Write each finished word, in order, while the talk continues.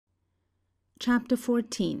Chapter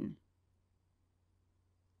 14.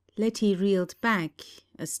 Letty reeled back,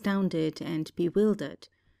 astounded and bewildered.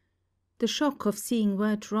 The shock of seeing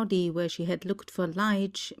Wirt Roddy where she had looked for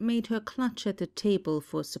Lige made her clutch at the table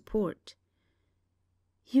for support.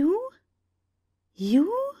 "You?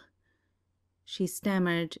 You?" she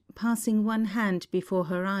stammered, passing one hand before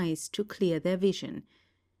her eyes to clear their vision.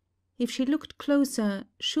 If she looked closer,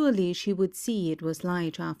 surely she would see it was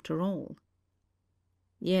Lige after all.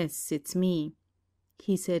 "Yes, it's me,"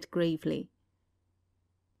 he said gravely.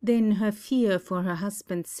 Then her fear for her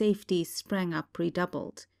husband's safety sprang up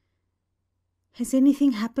redoubled. "Has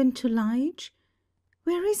anything happened to Lige?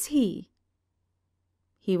 Where is he?"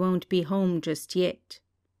 "He won't be home just yet."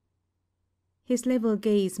 His level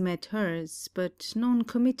gaze met hers, but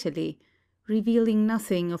non-committally, revealing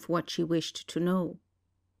nothing of what she wished to know.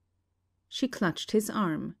 She clutched his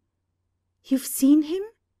arm. "You've seen him?"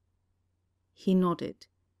 He nodded.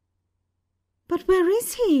 "But where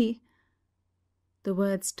is he?" The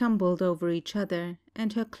words tumbled over each other,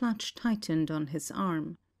 and her clutch tightened on his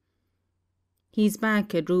arm. "He's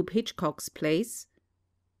back at Rube Hitchcock's place."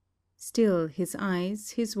 Still his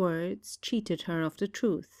eyes, his words, cheated her of the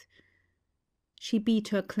truth. She beat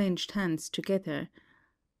her clenched hands together.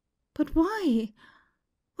 "But why?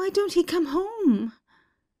 Why don't he come home?"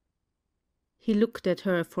 He looked at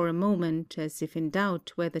her for a moment, as if in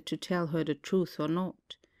doubt whether to tell her the truth or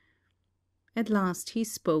not. At last he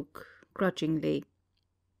spoke, grudgingly.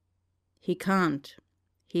 "He can't.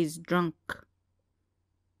 He's drunk."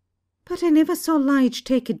 "But I never saw Lige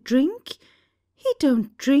take a drink. He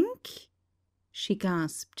don't drink," she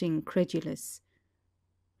gasped, incredulous.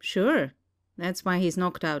 "Sure. That's why he's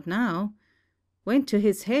knocked out now. Went to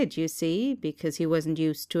his head, you see, because he wasn't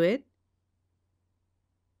used to it."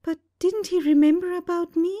 "But didn't he remember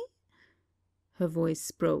about me?" Her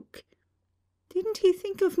voice broke. "Didn't he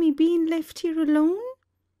think of me being left here alone?"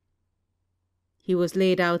 "He was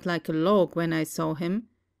laid out like a log when I saw him.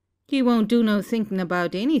 He won't do no thinking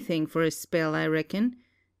about anything for a spell, I reckon.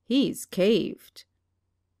 He's caved."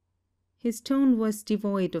 His tone was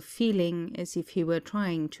devoid of feeling, as if he were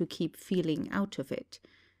trying to keep feeling out of it.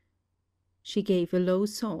 She gave a low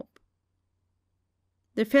sob.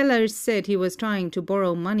 "The fellers said he was trying to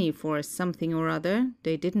borrow money for something or other,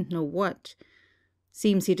 they didn't know what.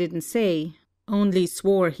 Seems he didn't say, only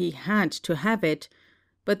swore he had to have it,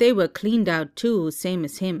 but they were cleaned out too, same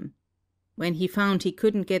as him. When he found he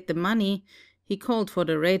couldn't get the money, he called for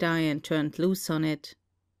the red-eye and turned loose on it."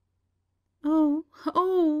 "Oh,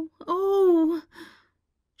 oh, oh,"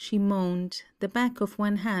 she moaned, the back of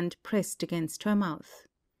one hand pressed against her mouth.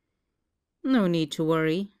 "No need to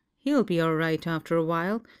worry. He'll be all right after a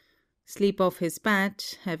while. Sleep off his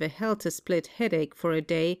bat, have a helter-split headache for a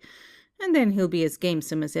day, and then he'll be as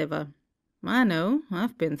gamesome as ever. I know,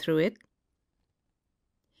 I've been through it."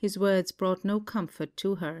 His words brought no comfort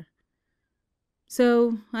to her.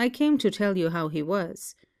 "So I came to tell you how he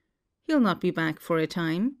was. He'll not be back for a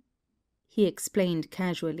time," he explained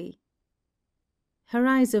casually. Her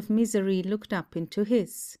eyes of misery looked up into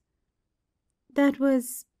his. "That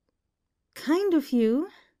was kind of you,"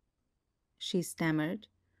 she stammered.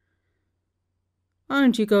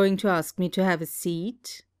 "Aren't you going to ask me to have a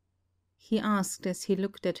seat?" he asked as he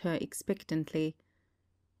looked at her expectantly.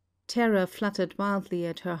 Terror fluttered wildly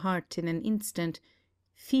at her heart in an instant,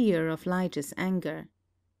 fear of Lige's anger.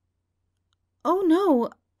 "Oh, no,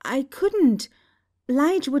 I couldn't.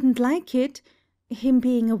 Lige wouldn't like it, him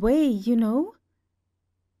being away, you know."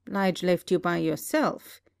 "Lige left you by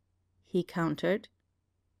yourself," he countered.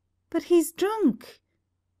 "But he's drunk."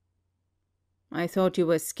 "I thought you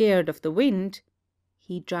were scared of the wind,"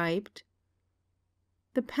 he jibed.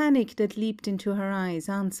 The panic that leaped into her eyes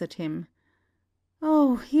answered him.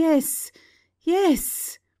 "Oh, yes,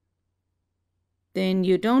 yes." "Then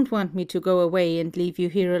you don't want me to go away and leave you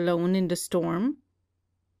here alone in the storm?"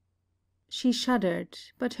 She shuddered,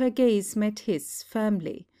 but her gaze met his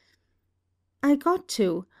firmly. "I got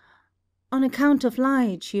to. On account of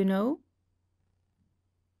Lige, you know."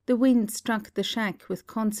 The wind struck the shack with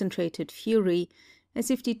concentrated fury,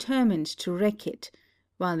 as if determined to wreck it,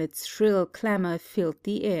 while its shrill clamor filled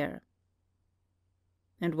the air.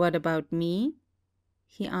 "And what about me?"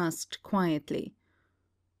 he asked quietly.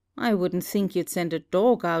 "I wouldn't think you'd send a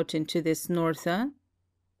dog out into this norther."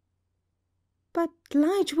 "But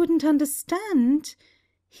Lige wouldn't understand.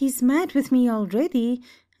 He's mad with me already,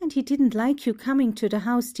 and he didn't like you coming to the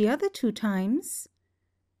house the other 2 times.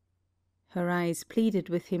 Her eyes pleaded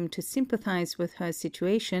with him to sympathize with her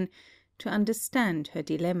situation, to understand her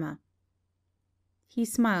dilemma. He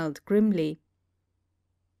smiled grimly.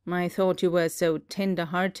 "I thought you were so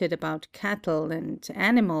tender-hearted about cattle and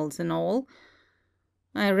animals and all.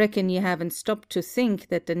 I reckon you haven't stopped to think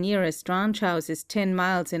that the nearest ranch house is 10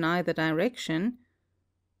 miles in either direction.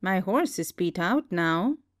 My horse is beat out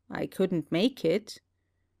now. I couldn't make it."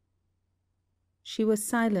 She was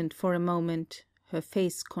silent for a moment, her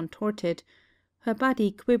face contorted, her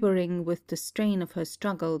body quivering with the strain of her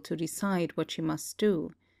struggle to decide what she must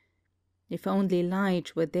do. If only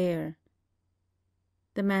Lige were there.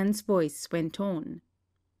 The man's voice went on.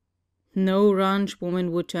 "No ranch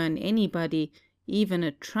woman would turn anybody, even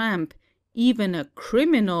a tramp, even a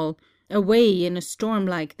criminal, away in a storm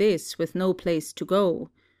like this with no place to go.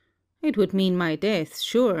 It would mean my death,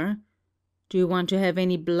 sure. Do you want to have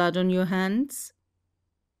any blood on your hands?"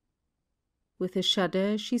 With a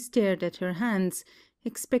shudder she stared at her hands,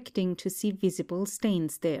 expecting to see visible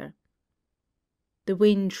stains there. The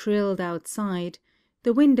wind shrilled outside,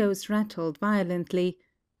 the windows rattled violently,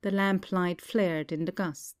 the lamplight flared in the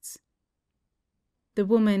gusts. The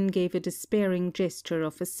woman gave a despairing gesture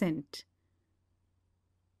of assent.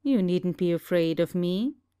 "You needn't be afraid of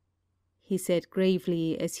me," he said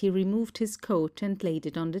gravely as he removed his coat and laid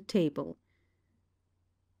it on the table.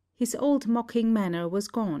 His old mocking manner was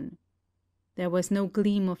gone. There was no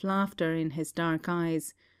gleam of laughter in his dark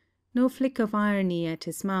eyes, no flick of irony at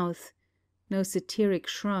his mouth, no satiric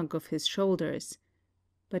shrug of his shoulders,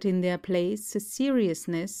 but in their place a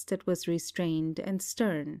seriousness that was restrained and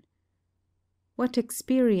stern. What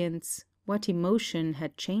experience, what emotion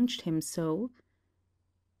had changed him so?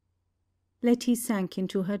 Letty sank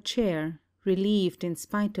into her chair, relieved in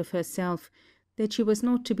spite of herself that she was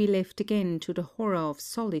not to be left again to the horror of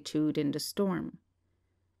solitude in the storm.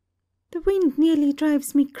 "The wind nearly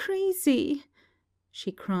drives me crazy,"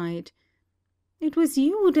 she cried. "It was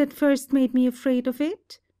you that first made me afraid of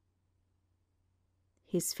it."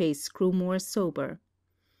 His face grew more sober.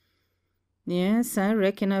 "Yes, I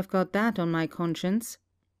reckon I've got that on my conscience.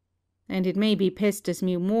 And it maybe pesters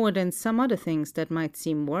me more than some other things that might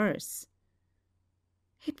seem worse."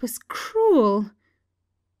 "It was cruel,"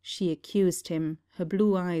 she accused him, her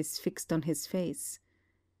blue eyes fixed on his face.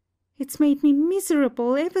 "It's made me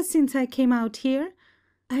miserable ever since I came out here.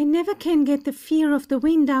 I never can get the fear of the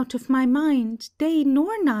wind out of my mind, day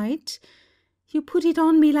nor night. You put it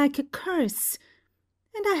on me like a curse.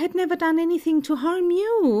 And I had never done anything to harm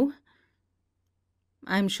you."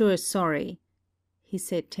 "I'm sure sorry," he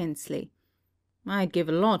said tensely. "I'd give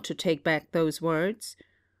a lot to take back those words.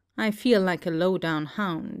 I feel like a low-down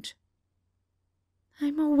hound."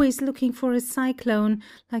 "I'm always looking for a cyclone,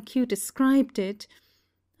 like you described it.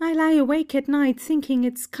 I lie awake at night thinking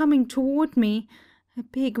it's coming toward me, a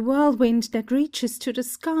big whirlwind that reaches to the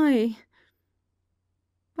sky."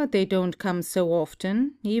 "But they don't come so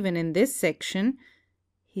often, even in this section,"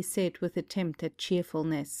 he said with attempt at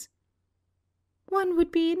cheerfulness. "One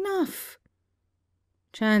would be enough."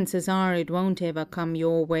 "Chances are it won't ever come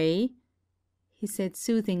your way," he said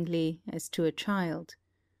soothingly, as to a child.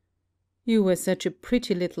 "You were such a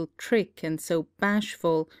pretty little trick and so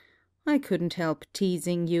bashful, I couldn't help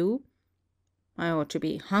teasing you. I ought to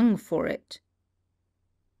be hung for it."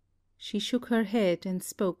 She shook her head and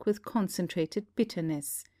spoke with concentrated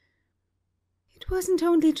bitterness. "It wasn't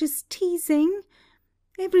only just teasing.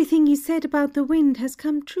 Everything you said about the wind has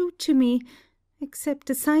come true to me, except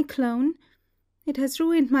the cyclone. It has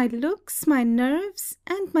ruined my looks, my nerves,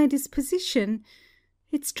 and my disposition.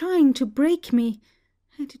 It's trying to break me,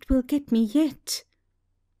 and it will get me yet."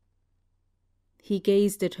 He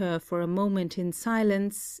gazed at her for a moment in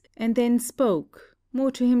silence, and then spoke,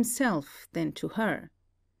 more to himself than to her.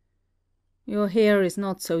 "Your hair is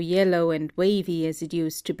not so yellow and wavy as it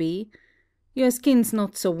used to be. Your skin's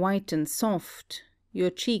not so white and soft. Your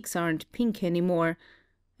cheeks aren't pink anymore,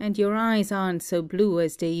 and your eyes aren't so blue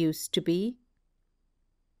as they used to be."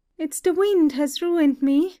 "It's the wind has ruined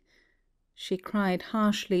me," she cried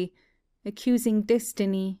harshly, accusing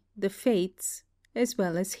destiny, the fates, as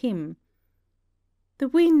well as him. "The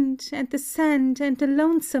wind and the sand and the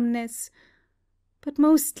lonesomeness, but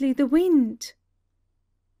mostly the wind."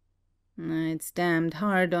 "It's damned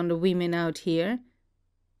hard on the women out here,"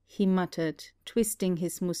 he muttered, twisting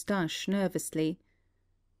his moustache nervously.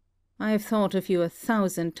 "I've thought of you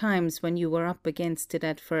 1,000 times when you were up against it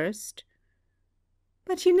at first."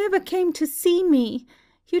 "But you never came to see me.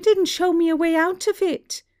 You didn't show me a way out of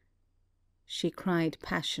it," she cried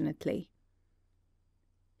passionately.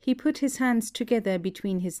 He put his hands together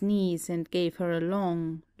between his knees and gave her a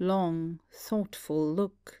long, long, thoughtful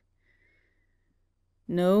look.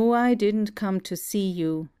 "No, I didn't come to see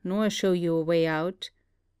you, nor show you a way out.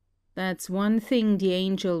 That's one thing the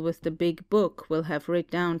angel with the big book will have writ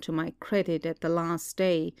down to my credit at the last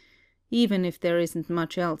day, even if there isn't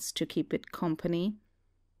much else to keep it company.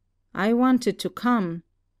 I wanted to come,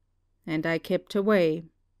 and I kept away."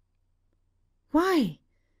 "Why?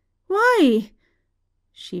 Why?"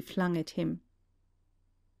 she flung at him.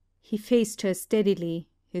 He faced her steadily,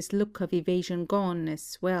 his look of evasion gone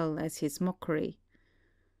as well as his mockery.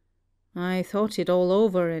 "I thought it all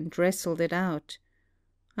over and wrestled it out.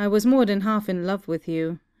 I was more than half in love with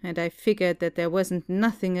you, and I figured that there wasn't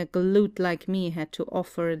nothing a galoot like me had to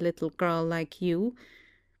offer a little girl like you.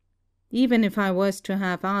 Even if I was to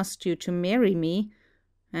have asked you to marry me,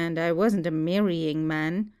 and I wasn't a marrying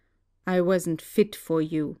man, I wasn't fit for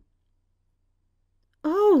you."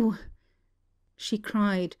 "Oh!" she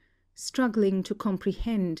cried, struggling to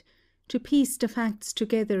comprehend, to piece the facts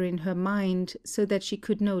together in her mind so that she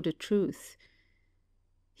could know the truth.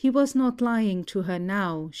 He was not lying to her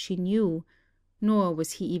now, she knew, nor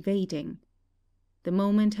was he evading. The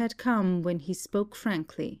moment had come when he spoke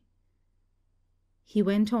frankly. He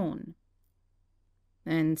went on.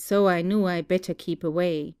 "And so I knew I better keep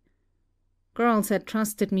away. Girls had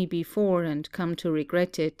trusted me before and come to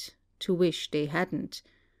regret it, to wish they hadn't.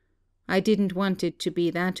 I didn't want it to be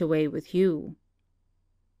that way with you."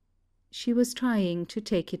 She was trying to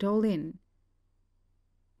take it all in.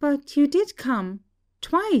 "But you did come.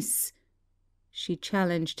 Twice," she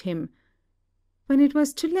challenged him, "when it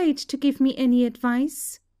was too late to give me any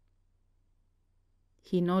advice."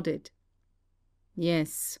 He nodded.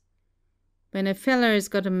 "Yes. When a feller's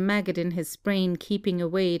got a maggot in his brain, keeping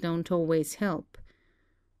away don't always help.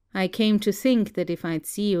 I came to think that if I'd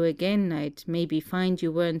see you again, I'd maybe find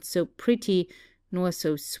you weren't so pretty nor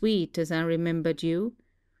so sweet as I remembered you,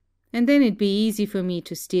 and then it'd be easy for me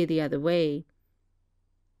to steer the other way.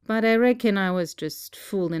 But I reckon I was just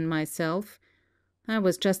fooling myself. I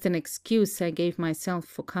was just an excuse I gave myself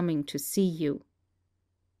for coming to see you."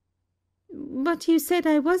 "But you said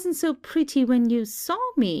I wasn't so pretty when you saw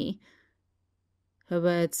me." Her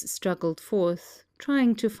words struggled forth,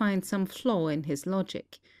 trying to find some flaw in his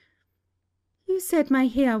logic. "You said my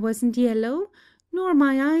hair wasn't yellow, nor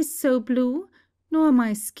my eyes so blue, nor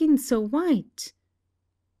my skin so white."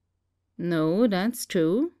 "No, that's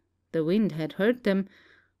true. The wind had hurt them,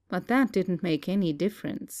 but that didn't make any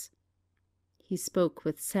difference." He spoke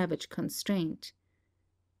with savage constraint.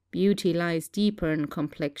 "Beauty lies deeper in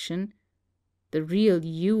complexion. The real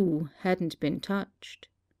you hadn't been touched."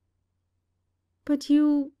 "But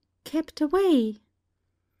you kept away."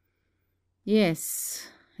 "Yes,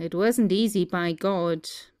 it wasn't easy, by God,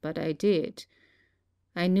 but I did.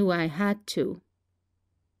 I knew I had to."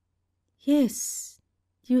 "Yes,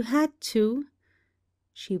 you had to,"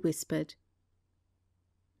 she whispered.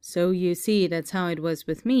 "So you see that's how it was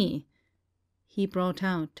with me," he brought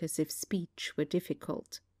out as if speech were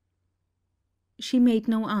difficult. She made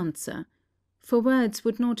no answer, for words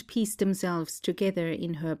would not piece themselves together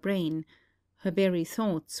in her brain. Her very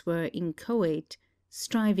thoughts were inchoate,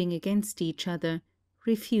 striving against each other,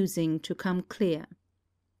 refusing to come clear.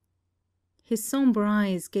 His sombre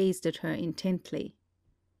eyes gazed at her intently.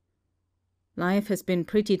 "Life has been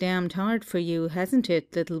pretty damned hard for you, hasn't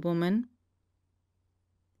it, little woman?"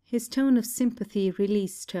 His tone of sympathy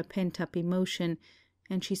released her pent-up emotion,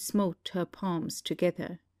 and she smote her palms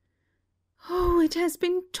together. "Oh, it has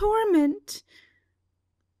been torment!"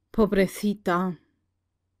 "Pobrecita!"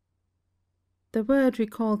 The word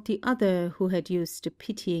recalled the other who had used a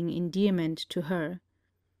pitying endearment to her.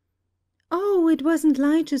 "Oh, it wasn't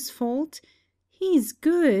Lige's fault. He's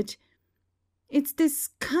good. It's this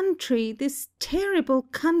country, this terrible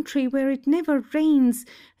country where it never rains,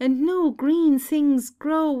 and no green things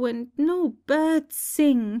grow, and no birds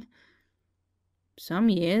sing." "Some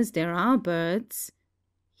years there are birds,"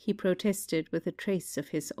 he protested with a trace of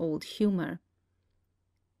his old humor.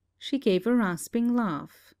 She gave a rasping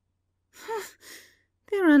laugh.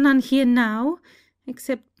 "There are none here now,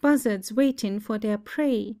 except buzzards waiting for their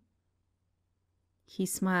prey." He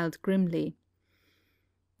smiled grimly.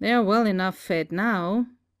 "They're well enough fed now."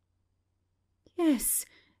 "Yes,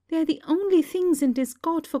 they're the only things in this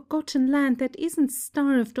God-forgotten land that isn't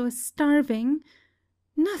starved or starving.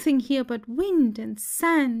 Nothing here but wind and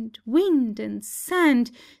sand,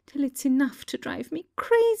 till it's enough to drive me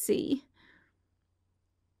crazy."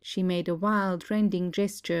 She made a wild, rending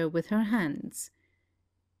gesture with her hands.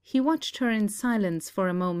 He watched her in silence for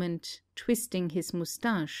a moment, twisting his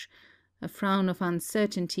moustache, a frown of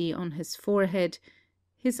uncertainty on his forehead,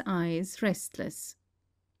 his eyes restless.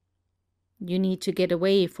 "You need to get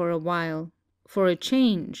away for a while, for a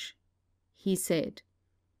change," he said.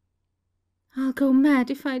 "I'll go mad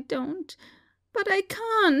if I don't. But I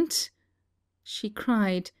can't," she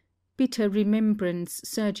cried, bitter remembrance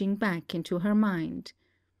surging back into her mind.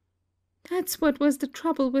 "That's what was the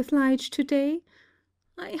trouble with Lige today.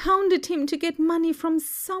 I hounded him to get money from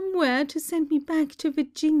somewhere to send me back to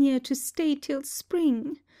Virginia to stay till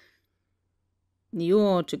spring. You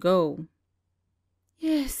ought to go.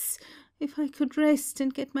 Yes, if I could rest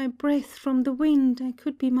and get my breath from the wind, I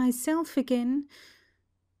could be myself again.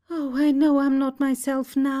 Oh, I know I'm not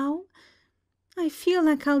myself now. I feel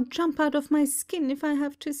like I'll jump out of my skin if I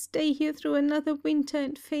have to stay here through another winter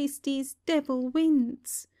and face these devil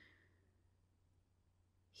winds.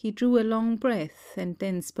 He drew a long breath and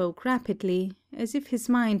then spoke rapidly, as if his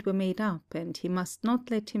mind were made up and he must not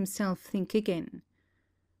let himself think again.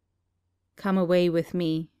 Come away with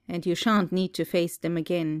me, and you shan't need to face them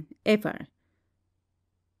again, ever.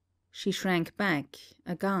 She shrank back,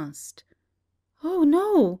 aghast. Oh,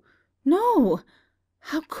 no, no!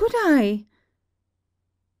 How could I?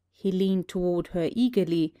 He leaned toward her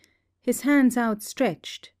eagerly, his hands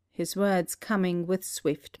outstretched, his words coming with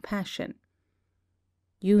swift passion.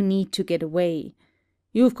 You need to get away.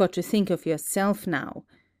 You've got to think of yourself now.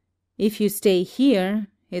 If you stay here,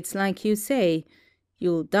 it's like you say,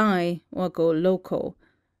 you'll die or go loco.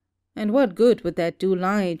 And what good would that do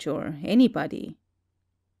Lige or anybody?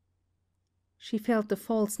 She felt the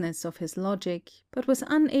falseness of his logic, but was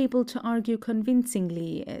unable to argue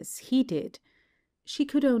convincingly as he did. She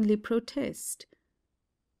could only protest.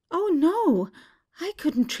 Oh, no, I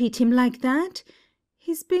couldn't treat him like that.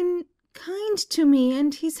 He's been kind to me,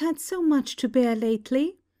 and he's had so much to bear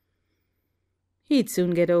lately. He'd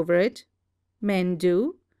soon get over it. Men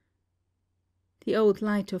do. The old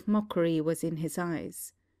light of mockery was in his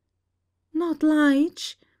eyes. Not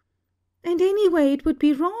Lige. And anyway, it would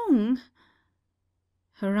be wrong.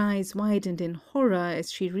 Her eyes widened in horror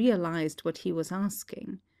as she realized what he was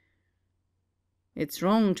asking. It's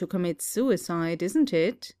wrong to commit suicide, isn't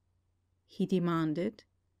it? He demanded.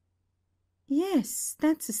 Yes,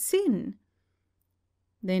 that's a sin.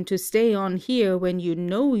 Then to stay on here when you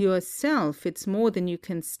know yourself it's more than you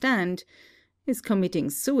can stand is committing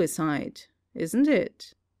suicide, isn't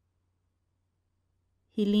it?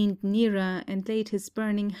 He leaned nearer and laid his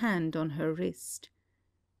burning hand on her wrist.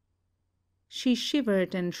 She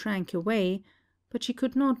shivered and shrank away, but she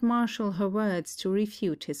could not marshal her words to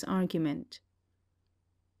refute his argument.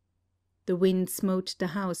 The wind smote the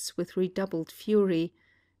house with redoubled fury.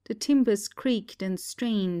 The timbers creaked and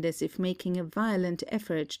strained as if making a violent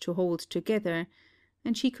effort to hold together,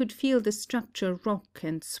 and she could feel the structure rock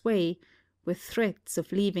and sway, with threats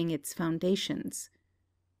of leaving its foundations.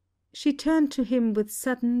 She turned to him with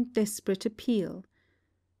sudden, desperate appeal.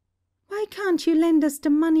 Why can't you lend us the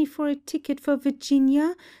money for a ticket for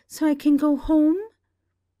Virginia, so I can go home?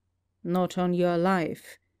 Not on your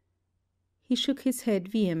life. He shook his head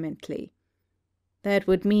vehemently. That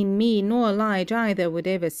would mean me nor Lige either would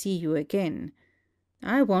ever see you again.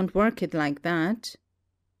 I won't work it like that.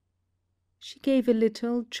 She gave a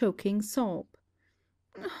little, choking sob.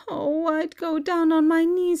 Oh, I'd go down on my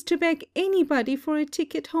knees to beg anybody for a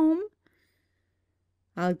ticket home.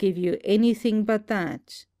 I'll give you anything but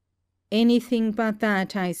that. Anything but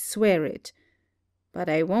that, I swear it. But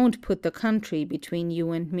I won't put the country between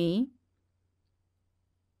you and me.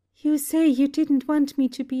 You say you didn't want me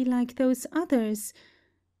to be like those others,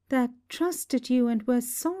 that trusted you and were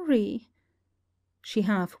sorry, she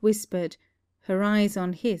half whispered, her eyes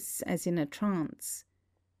on his as in a trance.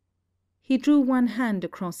 He drew one hand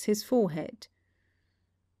across his forehead.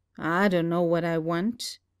 I don't know what I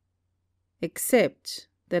want, except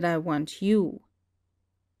that I want you.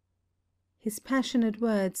 His passionate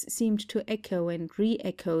words seemed to echo and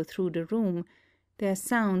re-echo through the room, their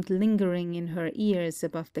sound lingering in her ears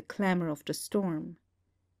above the clamour of the storm.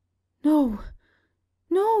 No,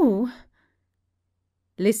 no!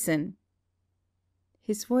 Listen.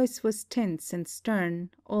 His voice was tense and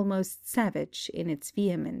stern, almost savage in its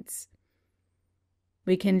vehemence.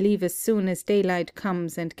 We can leave as soon as daylight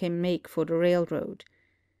comes and can make for the railroad.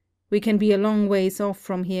 We can be a long ways off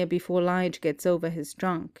from here before Lige gets over his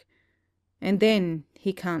drunk. And then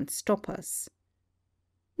he can't stop us.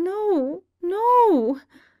 No, no!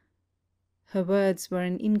 Her words were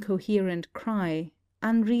an incoherent cry,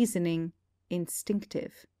 unreasoning,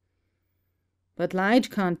 instinctive. But Lige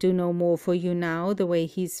can't do no more for you now, the way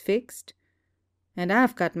he's fixed. And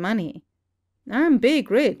I've got money. I'm big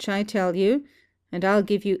rich, I tell you, and I'll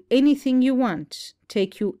give you anything you want,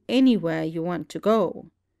 take you anywhere you want to go.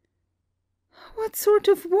 What sort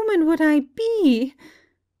of woman would I be?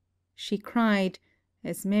 She cried,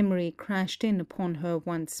 as memory crashed in upon her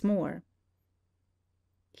once more.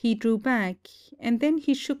 He drew back, and then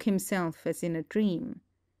he shook himself as in a dream.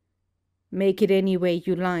 Make it any way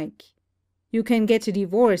you like. You can get a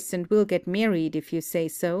divorce and we'll get married if you say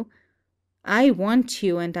so. I want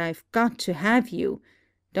you and I've got to have you.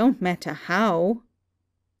 Don't matter how.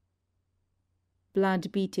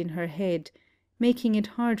 Blood beat in her head, making it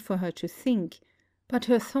hard for her to think, but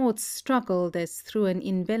her thoughts struggled as through an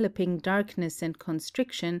enveloping darkness and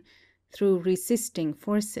constriction, through resisting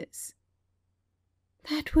forces.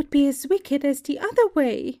 That would be as wicked as the other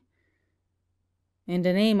way. In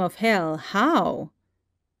the name of hell, how?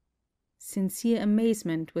 Sincere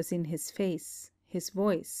amazement was in his face, his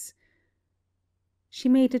voice. She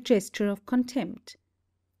made a gesture of contempt.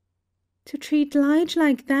 To treat Lige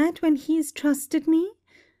like that when he's trusted me?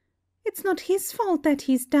 It's not his fault that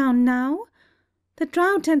he's down now. The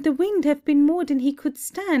drought and the wind have been more than he could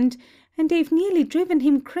stand, and they've nearly driven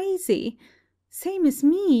him crazy. Same as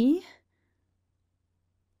me.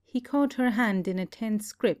 He caught her hand in a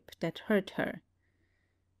tense grip that hurt her.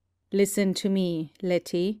 Listen to me,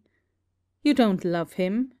 Letty. You don't love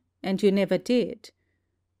him, and you never did.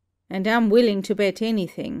 And I'm willing to bet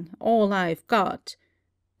anything, all I've got,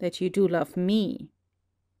 that you do love me.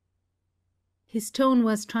 His tone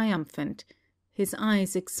was triumphant, his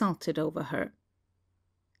eyes exulted over her.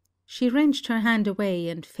 She wrenched her hand away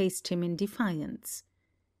and faced him in defiance.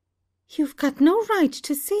 You've got no right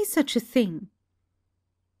to say such a thing.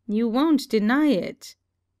 You won't deny it,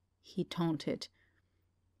 he taunted.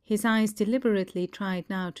 His eyes deliberately tried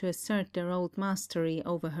now to assert their old mastery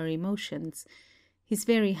over her emotions. His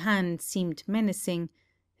very hand seemed menacing,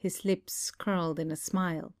 his lips curled in a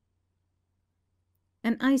smile.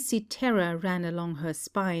 An icy terror ran along her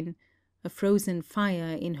spine, a frozen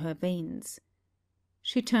fire in her veins.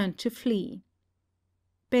 She turned to flee.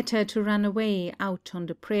 Better to run away out on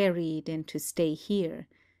the prairie than to stay here.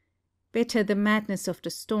 Better the madness of the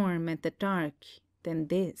storm and the dark than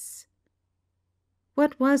this.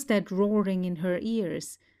 What was that roaring in her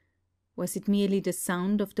ears? Was it merely the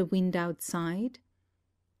sound of the wind outside?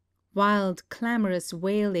 Wild, clamorous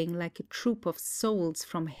wailing like a troop of souls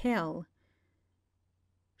from hell.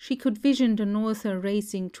 She could vision the norther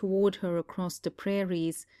racing toward her across the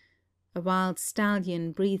prairies, a wild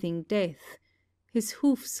stallion breathing death, his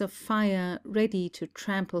hoofs of fire ready to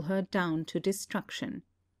trample her down to destruction.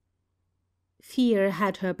 Fear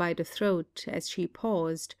had her by the throat as she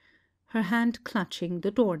paused, her hand clutching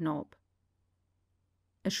the doorknob.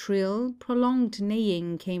 A shrill, prolonged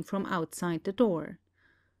neighing came from outside the door.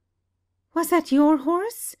 Was that your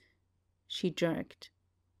horse? She jerked.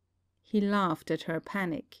 He laughed at her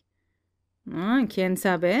panic. Quien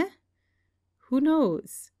sabe? Who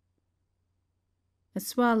knows? A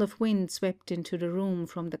swirl of wind swept into the room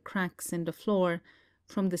from the cracks in the floor,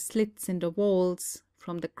 from the slits in the walls,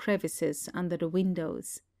 from the crevices under the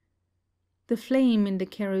windows. The flame in the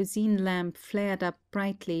kerosene lamp flared up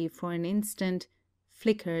brightly for an instant,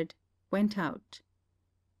 flickered, went out.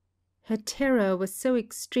 Her terror was so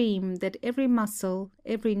extreme that every muscle,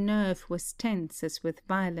 every nerve was tense as with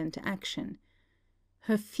violent action.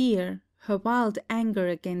 Her fear, her wild anger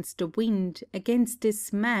against the wind, against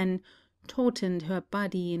this man, tautened her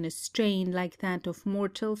body in a strain like that of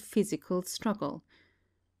mortal physical struggle.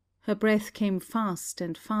 Her breath came fast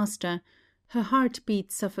and faster, her heart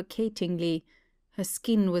beat suffocatingly, her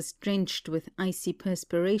skin was drenched with icy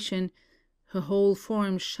perspiration, her whole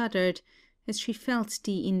form shuddered as she felt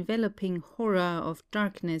the enveloping horror of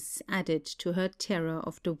darkness added to her terror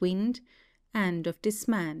of the wind and of this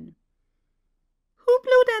man. "Who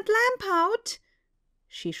blew that lamp out?"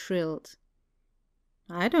 she shrilled.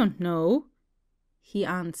 "I don't know," he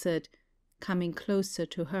answered, coming closer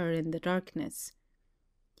to her in the darkness.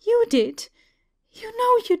 "You did! You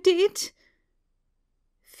know you did!"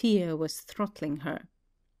 Fear was throttling her.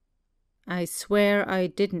 "I swear I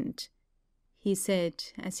didn't," he said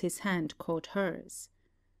as his hand caught hers.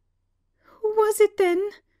 "Who was it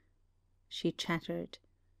then?" she chattered.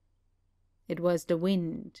 "It was the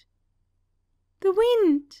wind." "The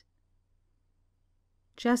wind!"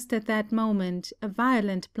 Just at that moment a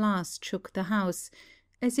violent blast shook the house,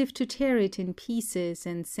 as if to tear it in pieces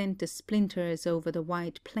and send the splinters over the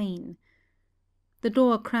wide plain. The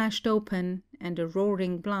door crashed open, and a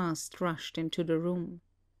roaring blast rushed into the room.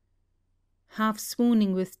 Half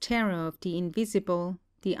swooning with terror of the invisible,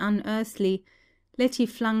 the unearthly, Letty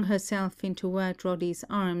flung herself into Wirt Roddy's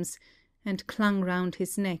arms, and clung round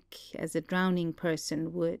his neck as a drowning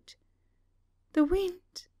person would. "The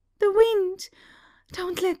wind! The wind!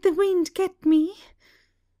 Don't let the wind get me!"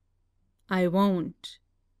 "I won't,"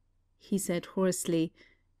 he said hoarsely,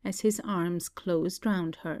 as his arms closed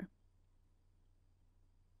round her.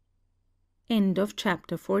 End of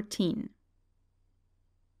chapter 14.